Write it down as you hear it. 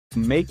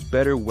Make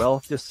Better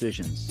Wealth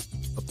Decisions,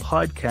 a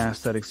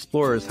podcast that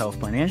explores how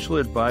financial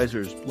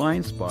advisors'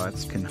 blind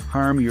spots can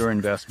harm your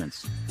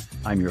investments.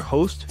 I'm your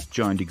host,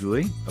 John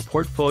DeGuy, a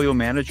portfolio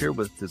manager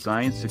with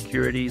Design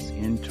Securities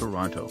in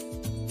Toronto.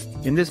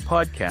 In this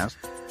podcast,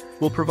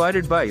 we'll provide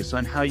advice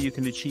on how you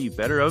can achieve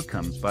better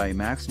outcomes by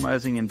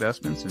maximizing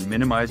investments and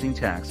minimizing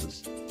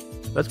taxes.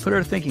 Let's put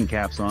our thinking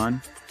caps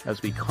on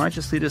as we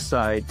consciously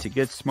decide to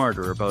get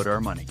smarter about our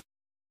money.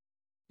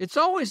 It's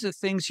always the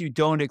things you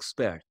don't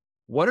expect.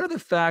 What are the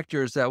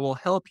factors that will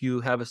help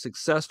you have a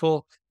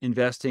successful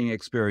investing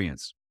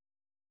experience?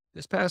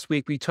 This past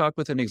week, we talked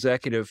with an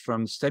executive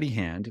from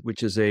SteadyHand,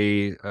 which is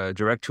a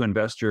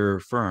direct-to-investor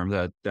firm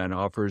that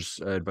offers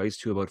advice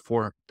to about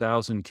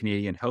 4,000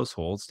 Canadian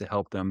households to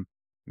help them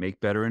make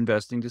better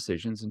investing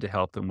decisions and to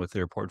help them with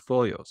their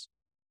portfolios.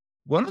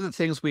 One of the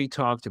things we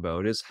talked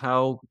about is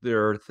how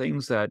there are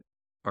things that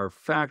are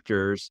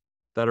factors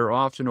that are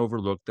often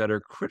overlooked that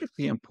are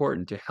critically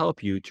important to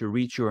help you to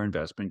reach your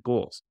investment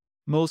goals.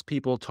 Most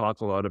people talk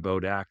a lot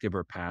about active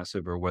or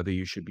passive, or whether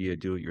you should be a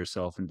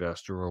do-it-yourself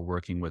investor or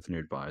working with an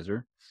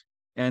advisor.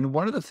 And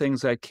one of the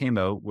things that came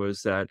out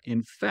was that,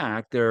 in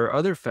fact, there are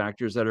other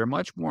factors that are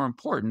much more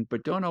important,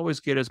 but don't always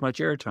get as much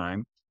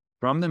airtime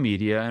from the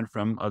media and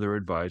from other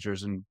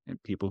advisors and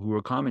people who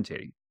are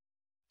commentating.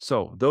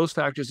 So those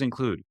factors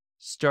include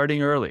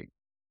starting early.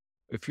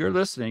 If you're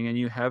listening and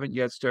you haven't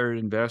yet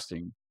started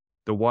investing,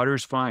 the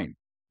water's fine.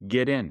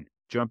 Get in.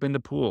 Jump in the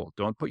pool.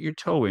 Don't put your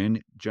toe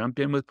in. Jump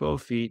in with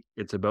both feet.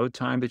 It's about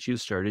time that you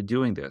started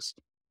doing this.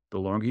 The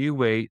longer you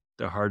wait,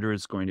 the harder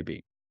it's going to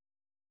be.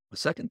 The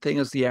second thing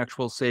is the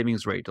actual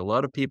savings rate. A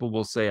lot of people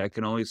will say, I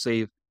can only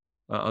save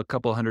a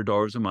couple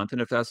 $100 a month.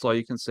 And if that's all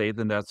you can save,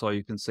 then that's all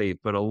you can save.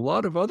 But a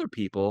lot of other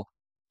people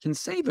can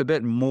save a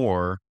bit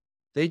more.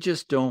 They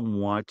just don't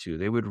want to.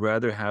 They would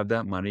rather have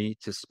that money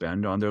to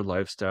spend on their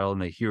lifestyle in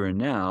the here and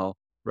now,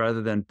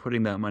 rather than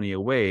putting that money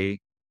away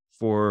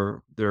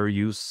for their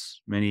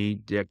use many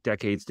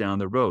decades down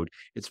the road.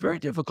 It's very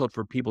difficult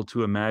for people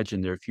to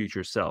imagine their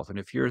future self. And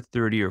if you're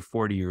 30 or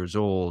 40 years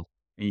old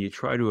and you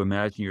try to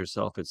imagine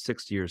yourself at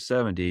 60 or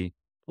 70,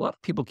 a lot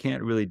of people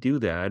can't really do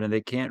that. And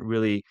they can't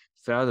really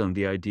fathom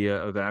the idea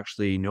of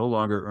actually no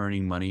longer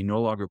earning money,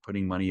 no longer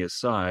putting money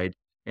aside,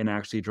 and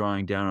actually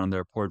drawing down on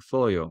their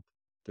portfolio.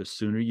 The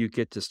sooner you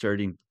get to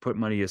starting to put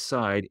money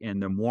aside,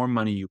 and the more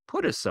money you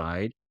put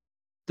aside,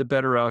 the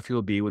better off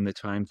you'll be when the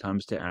time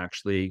comes to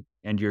actually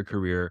end your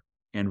career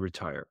and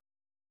retire.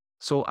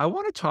 So I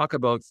want to talk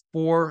about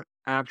 4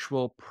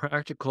 actual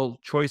practical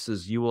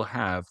choices you will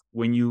have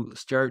when you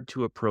start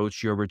to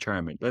approach your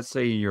retirement. Let's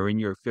say you're in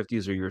your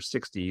 50s or your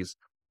 60s,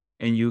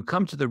 and you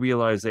come to the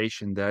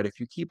realization that if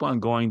you keep on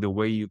going the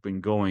way you've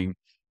been going,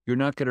 you're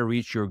not going to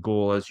reach your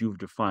goal as you've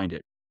defined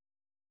it.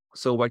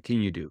 So what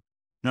can you do?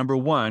 Number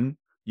 1,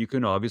 you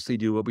can obviously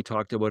do what we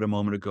talked about a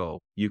moment ago.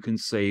 You can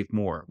save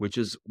more, which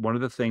is one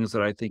of the things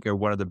that I think are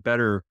one of the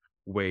better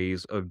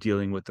ways of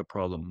dealing with the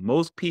problem.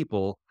 Most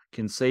people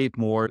can save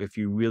more if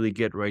you really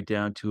get right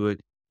down to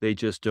it. They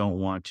just don't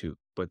want to,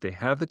 but they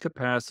have the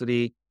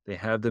capacity, they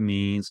have the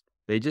means.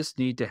 They just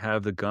need to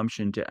have the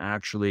gumption to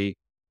actually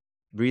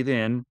breathe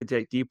in,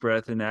 take a deep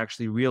breath, and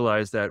actually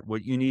realize that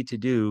what you need to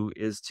do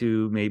is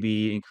to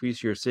maybe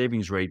increase your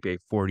savings rate by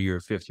 40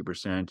 or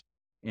 50%.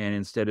 And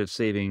instead of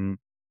saving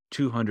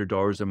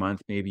 $200 a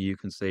month, maybe you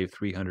can save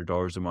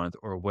 $300 a month,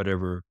 or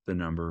whatever the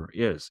number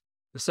is.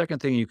 The second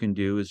thing you can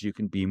do is you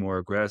can be more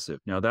aggressive.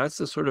 Now, that's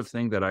the sort of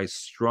thing that I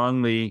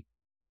strongly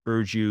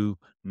urge you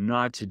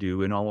not to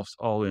do in almost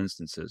all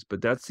instances,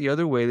 but that's the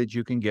other way that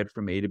you can get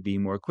from A to B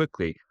more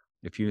quickly.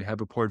 If you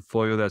have a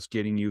portfolio that's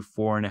getting you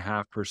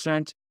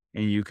 4.5%,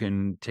 and you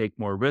can take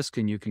more risk,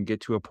 and you can get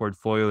to a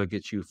portfolio that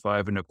gets you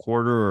 5.25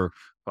 or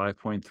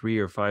 5.3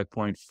 or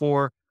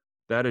 5.4,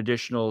 that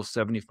additional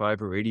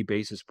 75 or 80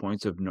 basis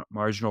points of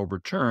marginal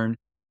return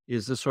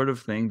is the sort of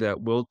thing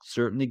that will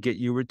certainly get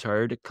you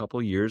retired a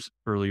couple years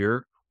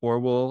earlier, or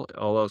will,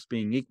 all else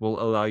being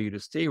equal, allow you to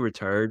stay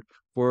retired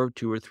for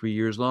 2 or 3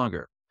 years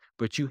longer.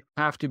 But you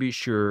have to be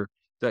sure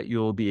that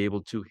you'll be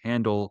able to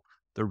handle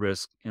the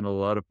risk, and a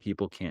lot of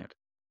people can't.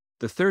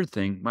 The third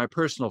thing, my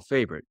personal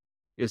favorite,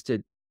 is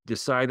to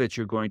decide that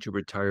you're going to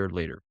retire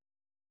later.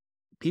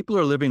 People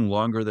are living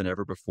longer than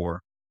ever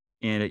before.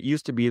 And it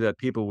used to be that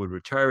people would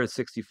retire at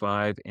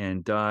 65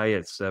 and die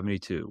at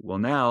 72. Well,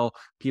 now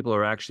people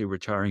are actually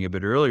retiring a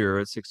bit earlier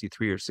at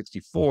 63 or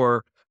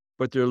 64,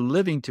 but they're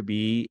living to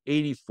be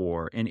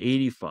 84 and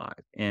 85.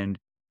 And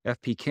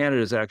FP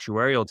Canada's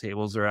actuarial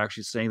tables are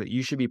actually saying that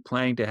you should be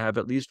planning to have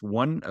at least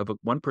one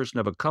person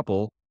of a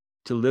couple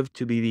to live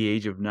to be the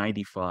age of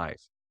 95.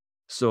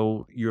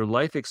 So your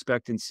life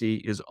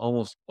expectancy is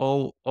almost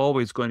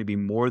always going to be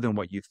more than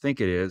what you think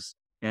it is.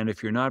 And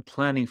if you're not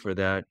planning for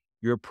that,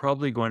 you're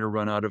probably going to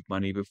run out of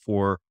money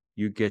before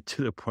you get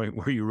to the point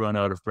where you run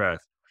out of breath.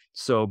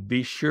 So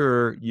be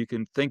sure you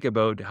can think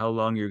about how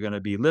long you're going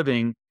to be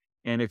living.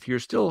 And if you're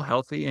still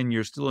healthy and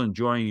you're still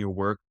enjoying your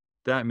work,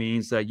 that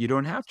means that you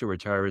don't have to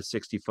retire at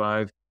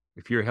 65.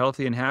 If you're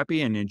healthy and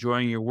happy and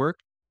enjoying your work,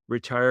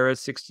 retire at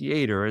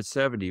 68 or at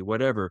 70,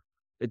 whatever.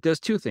 It does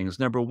two things.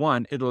 Number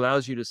one, it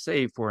allows you to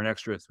save for an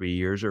extra 3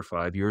 years or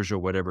 5 years or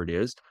whatever it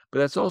is, but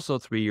that's also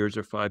 3 years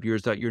or 5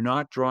 years that you're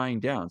not drawing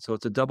down. So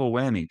it's a double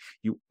whammy.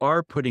 You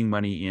are putting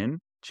money in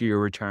to your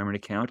retirement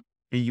account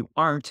and you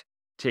aren't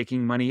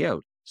taking money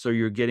out. So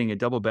you're getting a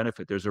double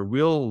benefit. There's a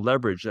real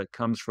leverage that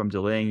comes from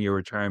delaying your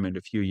retirement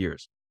a few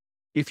years.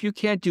 If you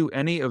can't do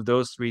any of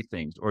those three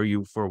things, or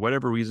you, for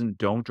whatever reason,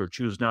 don't or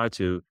choose not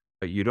to,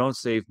 but you don't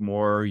save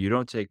more, you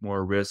don't take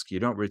more risk, you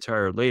don't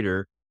retire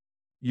later,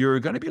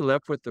 you're going to be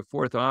left with the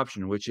fourth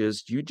option, which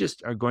is you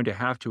just are going to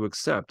have to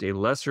accept a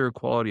lesser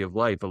quality of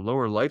life, a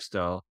lower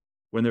lifestyle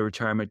when the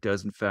retirement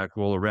does in fact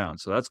roll around.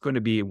 So that's going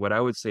to be what I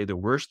would say the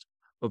worst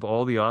of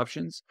all the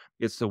options.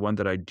 It's the one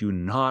that I do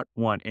not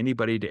want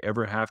anybody to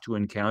ever have to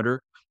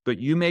encounter, but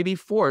you may be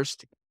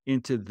forced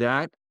into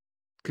that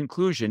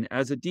conclusion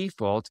as a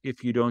default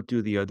if you don't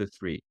do the other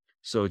three.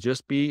 So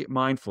just be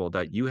mindful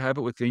that you have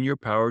it within your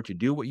power to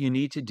do what you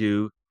need to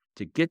do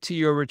to get to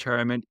your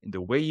retirement in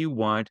the way you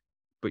want,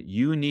 but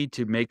you need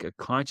to make a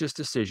conscious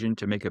decision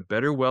to make a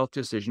better wealth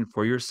decision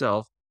for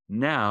yourself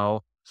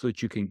now so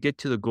that you can get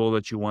to the goal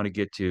that you want to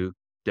get to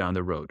down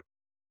the road.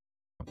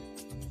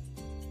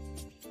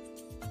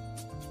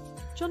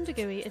 John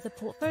DeGooey is a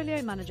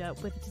portfolio manager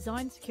with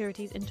Design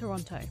Securities in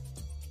Toronto.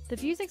 The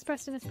views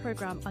expressed in this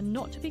program are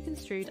not to be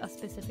construed as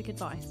specific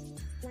advice.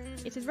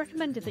 It is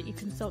recommended that you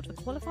consult a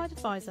qualified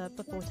advisor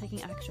before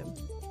taking action.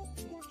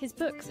 His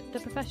books, The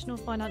Professional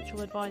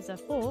Financial Advisor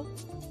 4,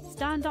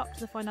 Stand Up to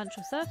the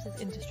Financial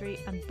Services Industry,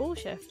 and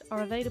Bullshift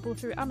are available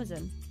through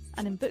Amazon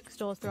and in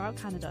bookstores throughout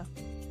Canada.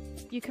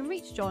 You can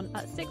reach John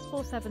at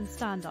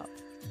 647-STAND-UP.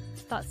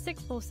 That's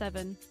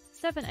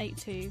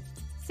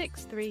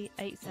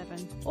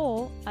 647-782-6387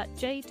 or at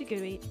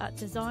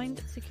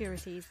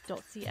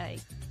jdegooey@designedsecurities.ca.